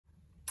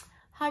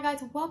Hi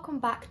guys, welcome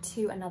back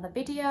to another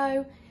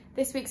video.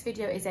 This week's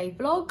video is a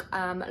vlog.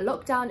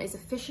 Lockdown is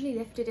officially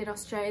lifted in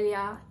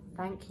Australia,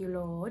 thank you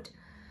Lord.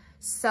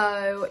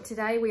 So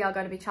today we are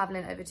going to be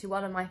travelling over to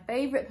one of my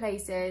favourite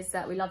places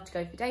that we love to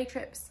go for day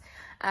trips.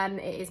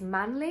 It is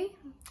Manly.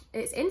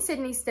 It's in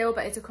Sydney still,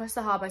 but it's across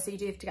the harbour, so you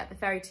do have to get the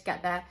ferry to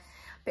get there.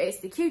 But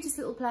it's the cutest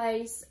little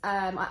place.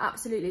 I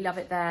absolutely love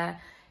it there.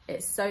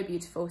 It's so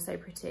beautiful, so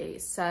pretty.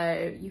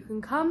 So you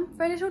can come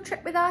for a little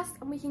trip with us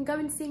and we can go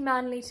and see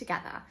Manly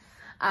together.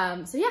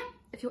 So yeah,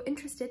 if you're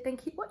interested, then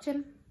keep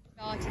watching.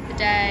 Started the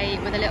day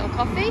with a little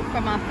coffee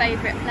from our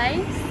favourite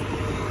place.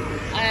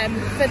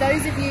 For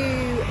those of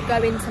you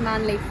going to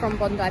Manly from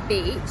Bondi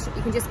Beach,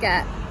 you can just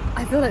get,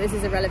 I feel like this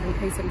is a relevant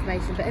piece of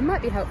information, but it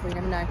might be helpful, you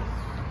never know.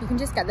 You can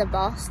just get the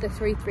bus, the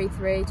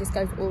 333, just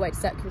goes all the way to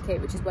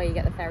Dirctly, which is where you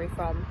get the ferry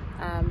from,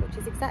 which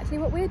is exactly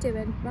what we're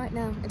doing right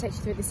now. It takes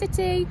you through the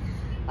city.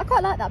 I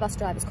quite like that bus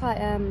drive. It's quite,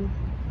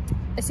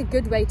 it's a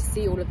good way to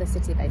see all of the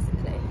city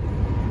basically.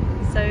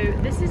 So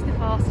this is the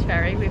fast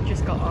ferry we've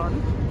just got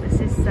on. This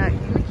is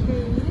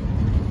Sydney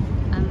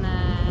and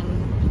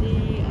then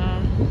the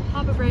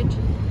Harbour Bridge,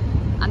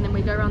 and then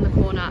we go around the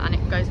corner and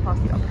it goes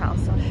past the Opera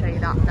House. So I'll show you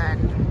that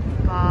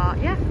then.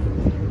 But yeah,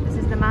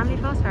 this is the Manly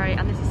fast ferry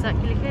and this is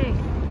Circular Quay.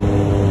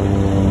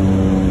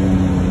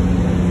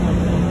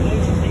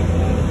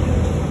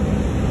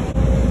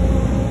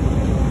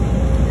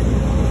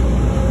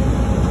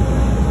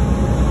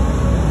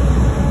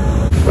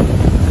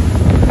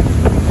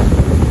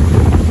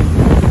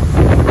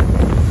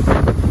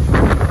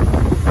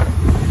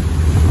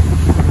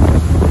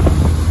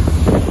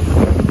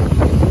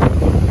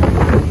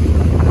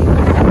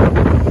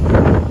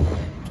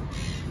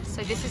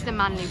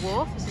 Manly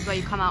Wharf. This is where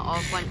you come out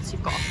of once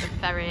you've got off the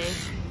ferry.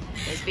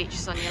 There's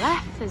beaches on your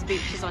left, there's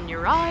beaches on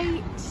your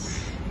right,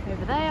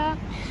 over there,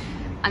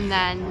 and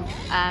then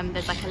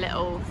there's like a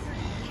little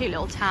cute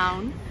little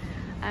town.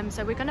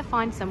 So we're going to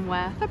find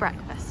somewhere for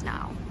breakfast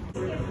now.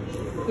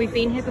 We've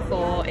been here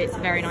before. It's a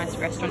very nice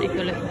restaurant if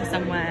you're looking for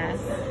somewhere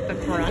for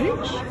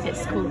brunch.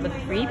 It's called the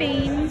Three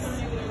Beans,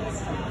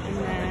 and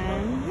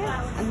then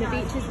yeah, and the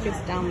beach is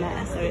just down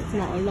there, so it's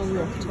not a long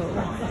walk at all.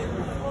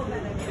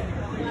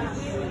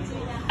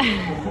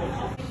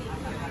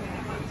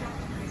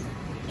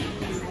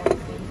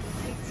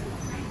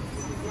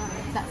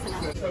 That's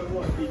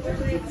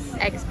enough.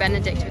 Eggs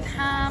Benedict with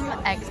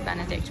ham, eggs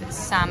Benedict with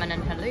salmon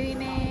and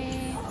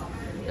halloumi,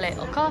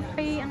 little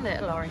coffee and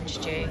little orange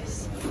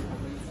juice.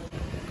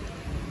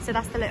 So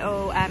that's the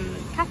little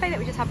cafe that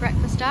we just had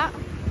breakfast at.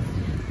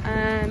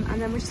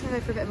 And then we're just gonna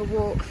go for a bit of a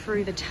walk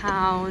through the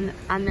town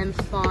and then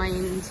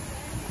find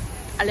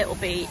a little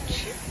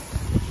beach,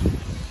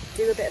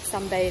 do a bit of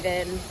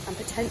sunbathing and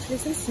potentially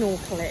some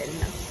snorkeling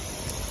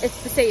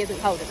if the sea isn't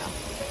cold enough.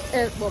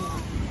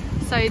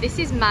 So this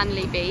is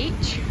Manly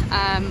Beach,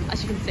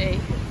 as you can see.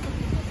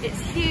 It's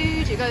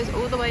huge, it goes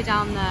all the way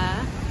down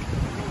there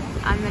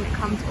and then it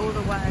comes all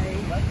the way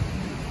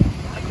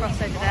across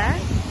over there.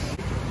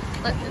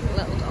 Look, there's a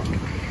little dog.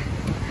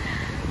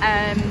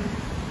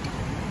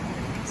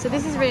 So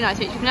this is a really nice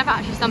beach. We've never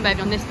actually sunbathed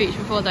on this beach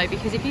before though,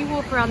 because if you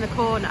walk around the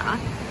corner,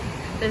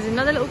 there's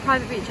another little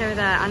private beach over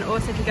there, and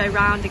also if you go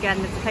round again,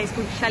 there's a place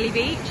called Shelley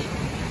Beach.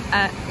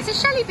 Is it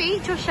Shelley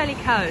Beach or Shelley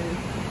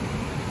Cove?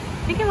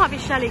 I think it might be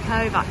Shelley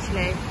Cove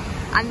actually.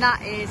 And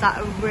that is like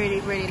a really,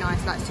 really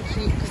nice, like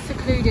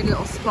secluded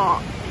little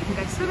spot. You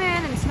can go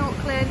swimming and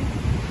snorkeling.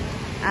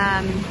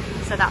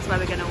 So that's where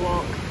we're gonna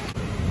walk.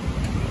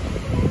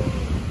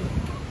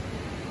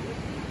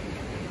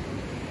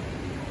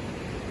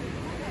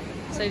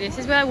 So this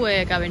is where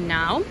we're going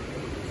now,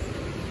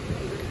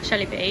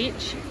 Shelley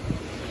Beach.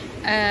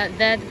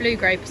 They're the blue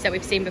groups that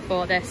we've seen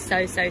before. They're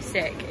so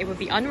sick. It would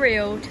be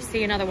unreal to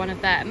see another one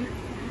of them.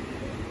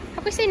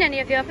 Have we seen any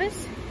of the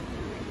others?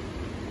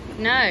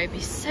 No, it'd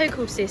be so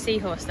cool to see a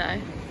seahorse though.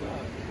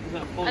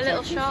 A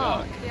little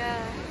shark,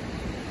 yeah.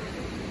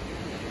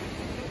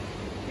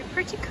 It'd be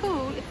pretty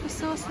cool if we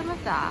saw some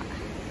of that.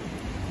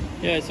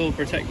 Yeah, it's all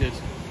protected.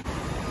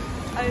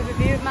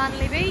 Overview of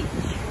Manly Beach.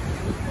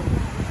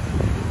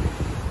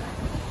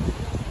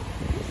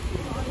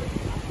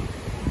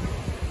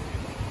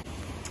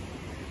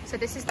 So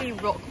this is the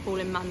rock pool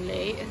in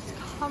Manly. It's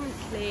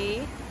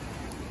currently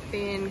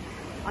being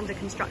under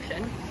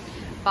construction,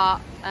 but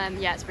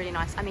yeah, it's really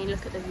nice. I mean,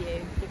 look at the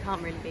view. You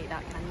can't really beat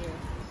that, can you?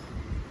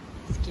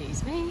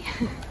 Excuse me.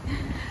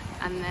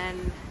 And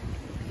then,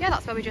 yeah,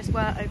 that's where we just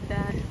were over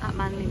there at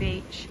Manly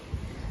Beach.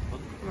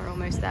 We're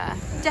almost there.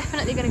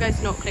 Definitely going to go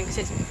snorkeling because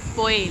it's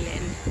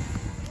boiling.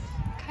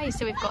 Okay,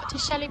 so we've got to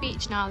Shelley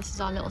Beach now. This is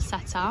our little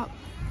setup.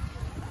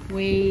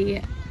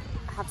 We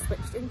have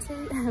switched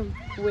into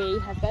we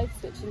have both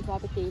switched into our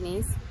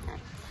bikinis. No,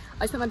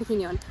 I just put my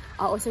bikini on.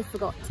 I also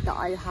forgot that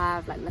I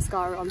have like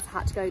mascara on, so I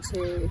had to go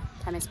to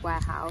Chemist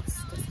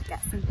Warehouse just to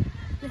get some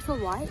little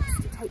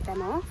wipes to take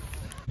them off.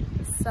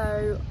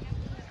 So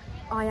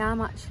I am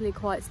actually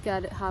quite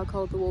scared at how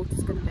cold the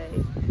water's going to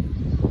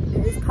be.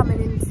 It is coming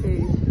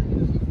into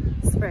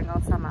spring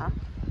or summer.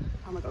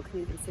 Oh my god, can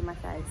you even see my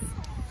face?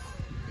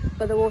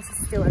 But the water's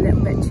still a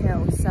little bit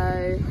chill,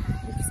 so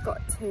you just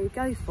got to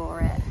go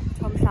for it.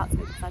 Tom shouts at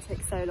me because I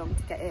took so long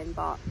to get in,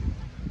 but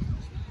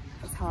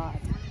it's hard.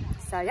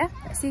 So yeah,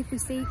 let's see if we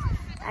see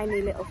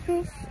any little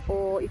fish,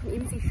 or you can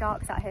even see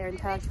sharks out here and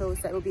turtles,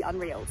 so it will be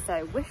unreal.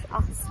 So wish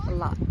us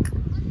luck.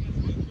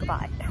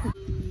 Goodbye.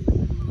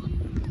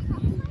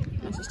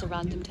 That's just a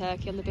random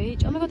turkey on the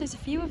beach. Oh my god, there's a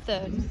few of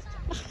them.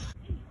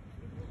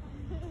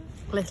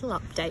 Little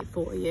update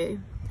for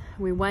you.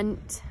 We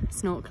went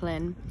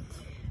snorkeling.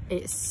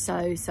 It's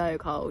so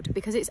cold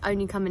because it's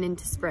only coming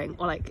into spring,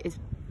 or like it's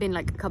been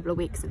like a couple of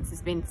weeks since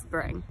it's been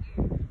spring,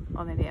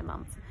 or maybe a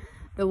month.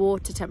 The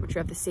water temperature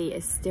of the sea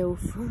is still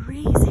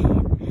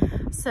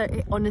freezing, so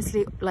it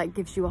honestly like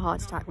gives you a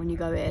heart attack when you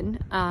go in.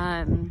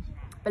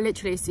 But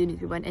literally as soon as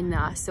we went in there,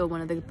 I saw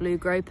one of the blue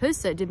gropers,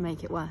 so it did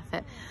make it worth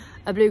it.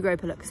 A blue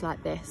groper looks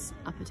like this.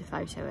 I'll put a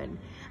photo in,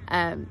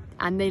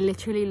 and they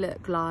literally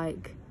look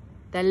like,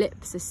 their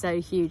lips are so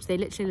huge, they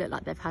literally look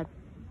like they've had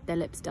their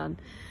lips done,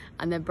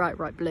 and they're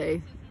bright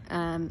blue,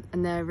 and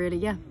they're really,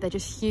 yeah, they're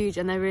just huge,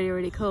 and they're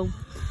really cool.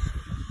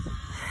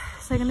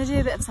 So I'm going to do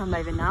a bit of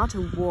sunbathing now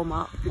to warm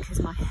up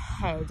because my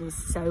head is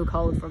so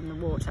cold from the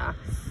water.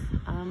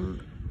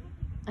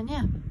 And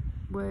yeah,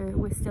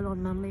 we're still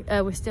on Manly,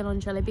 we're still on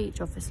Jelly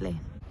Beach, obviously.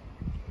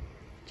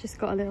 Just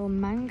got a little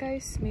mango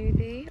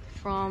smoothie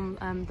from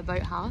the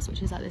boathouse,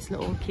 which is like this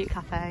little cute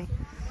cafe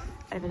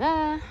over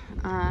there.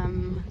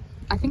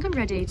 I think I'm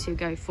ready to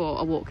go for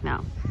a walk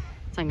now.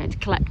 So I'm going to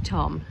collect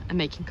Tom and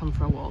make him come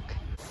for a walk.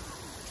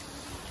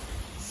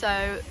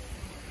 So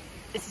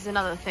this is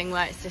another thing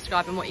where it's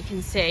describing what you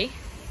can see.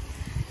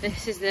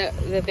 This is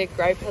the big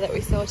groper that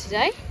we saw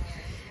today.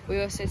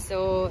 We also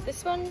saw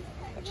this one,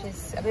 which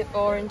is a bit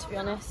boring to be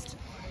honest.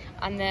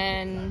 And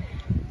then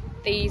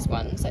these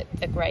ones, like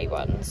the grey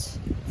ones.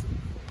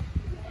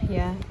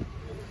 Yeah.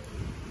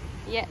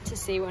 Yet to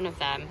see one of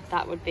them.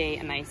 That would be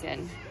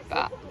amazing.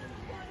 But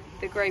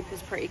the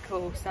groper's pretty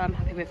cool, so I'm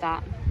happy with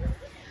that.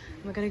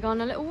 We're gonna go on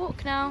a little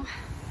walk now.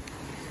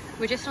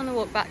 We're just on the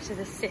walk back to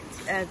the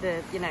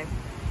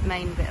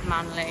main bit of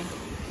Manly,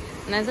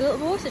 and there's a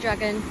little water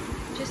dragon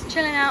just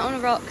chilling out on a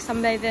rock,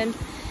 sunbathing.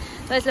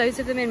 There's loads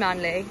of them in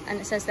Manly, and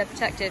it says they're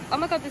protected. Oh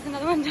my god, there's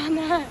another one down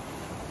there.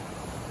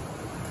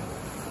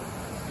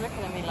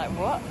 Looking at me like,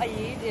 what are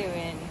you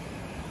doing?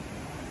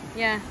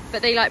 Yeah,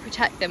 but they like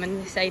protect them,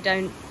 and they say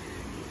don't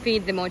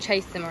feed them or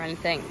chase them or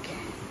anything.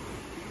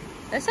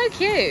 They're so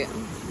cute.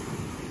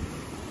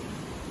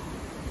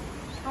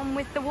 On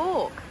with the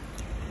walk.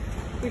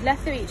 We've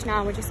left the beach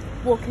now, we're just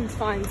walking to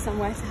find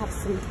somewhere to have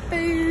some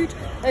food.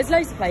 There's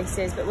loads of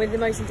places, but we're the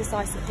most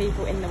indecisive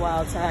people in the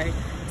world, so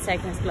it's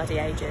taken us bloody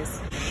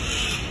ages.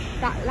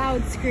 That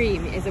loud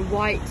scream is a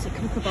white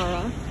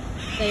kookaburra.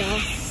 They are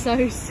so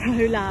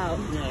loud.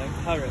 No,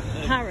 parrot.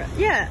 Parrot,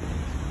 yeah.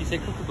 You say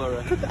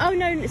kookaburra? Oh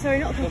no, sorry,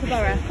 not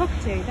kookaburra.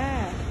 Cockatoo,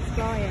 there, it's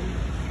flying.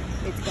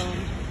 It's gone.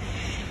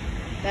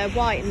 They're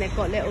white and they've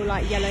got little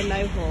like yellow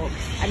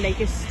mohawks, and they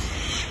just,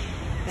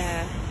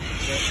 there.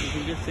 Yeah, you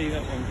can just see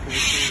that one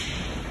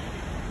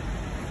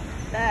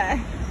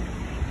there,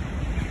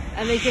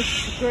 and they just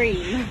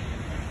scream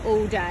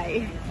all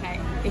day. Okay,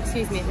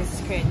 excuse me if this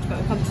is cringe, but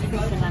we've come to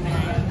Fish and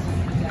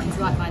Lemonade. It's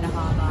right by the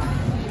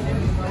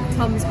harbour.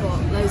 Tom's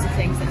bought loads of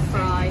things that are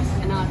fried,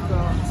 and I've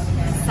brought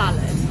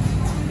salad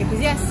because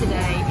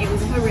yesterday it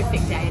was a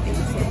horrific day at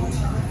eating.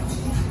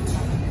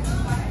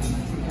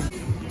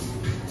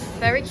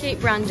 Very cute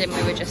branding,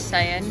 we were just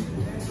saying.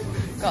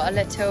 Got a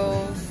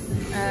little,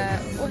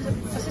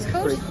 what's this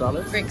called? Greek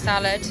salad. Greek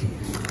salad.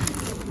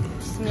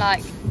 Some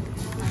like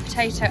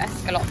potato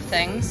escalope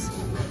things.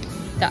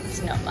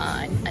 That's not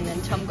mine. And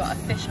then Tom got a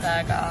fish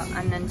burger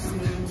and then some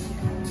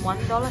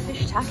 $1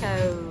 fish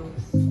tacos.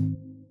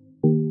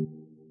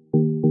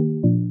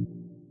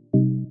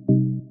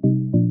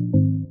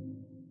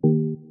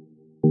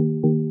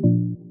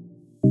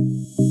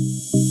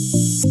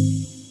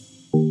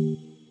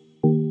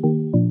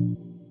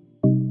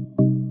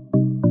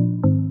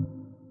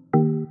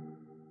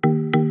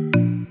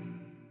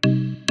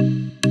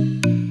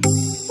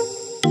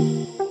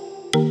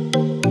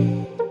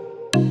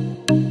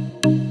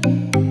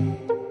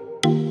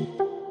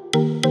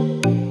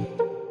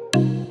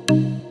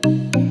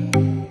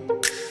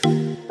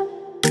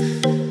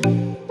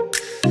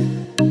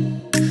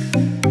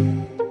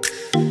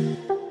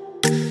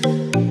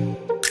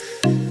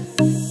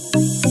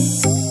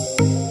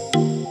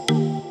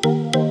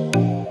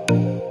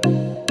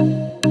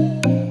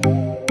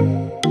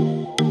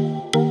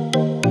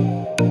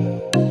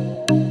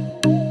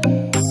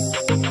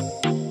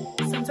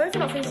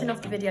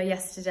 Video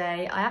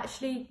yesterday, I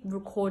actually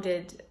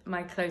recorded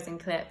my closing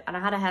clip and I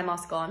had a hair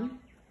mask on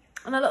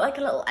and I looked like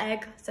a little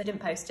egg, so I didn't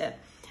post it.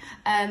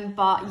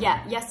 But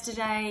yeah,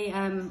 yesterday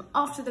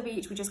after the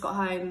beach we just got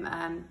home,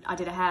 I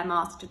did a hair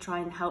mask to try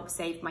and help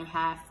save my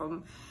hair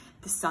from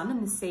the sun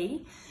and the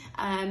sea,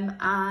 and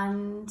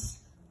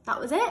that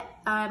was it.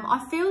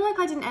 I feel like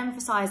I didn't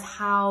emphasize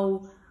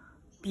how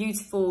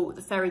beautiful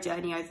the ferry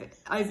journey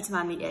over to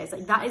Manly is.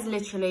 Like, that is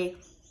literally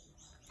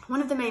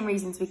one of the main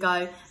reasons we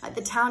go. Like,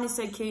 the town is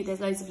so cute. There's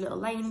loads of little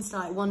lanes to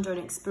like wander and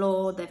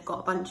explore. They've got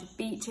a bunch of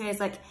beaches.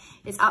 Like,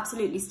 it's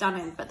absolutely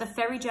stunning. But the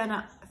ferry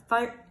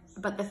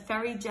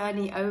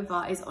journey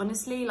over is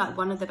honestly like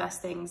one of the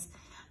best things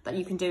that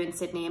you can do in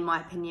Sydney, in my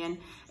opinion.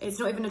 It's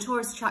not even a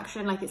tourist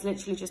attraction. Like, it's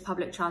literally just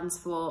public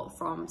transport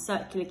from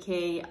Circular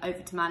Quay over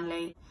to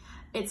Manly.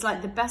 It's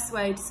like the best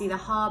way to see the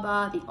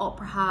harbour, the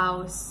Opera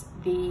House,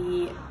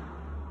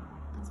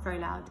 it's very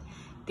loud,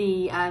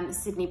 the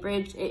Sydney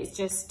Bridge. It's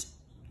just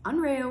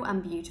unreal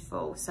and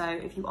beautiful. So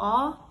if you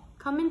are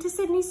coming to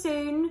Sydney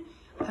soon,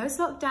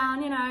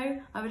 post-lockdown, you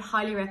know, I would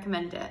highly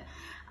recommend it.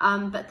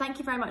 But thank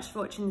you very much for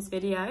watching this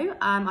video.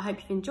 I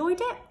hope you've enjoyed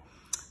it.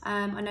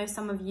 I know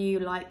some of you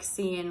like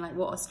seeing like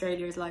what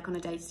Australia is like on a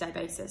day-to-day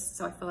basis,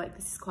 so I feel like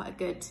this is quite a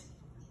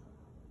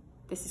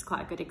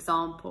good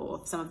example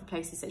of some of the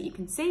places that you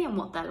can see and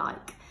what they're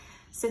like.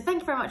 So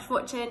thank you very much for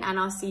watching, and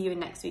I'll see you in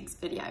next week's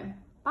video.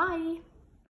 Bye.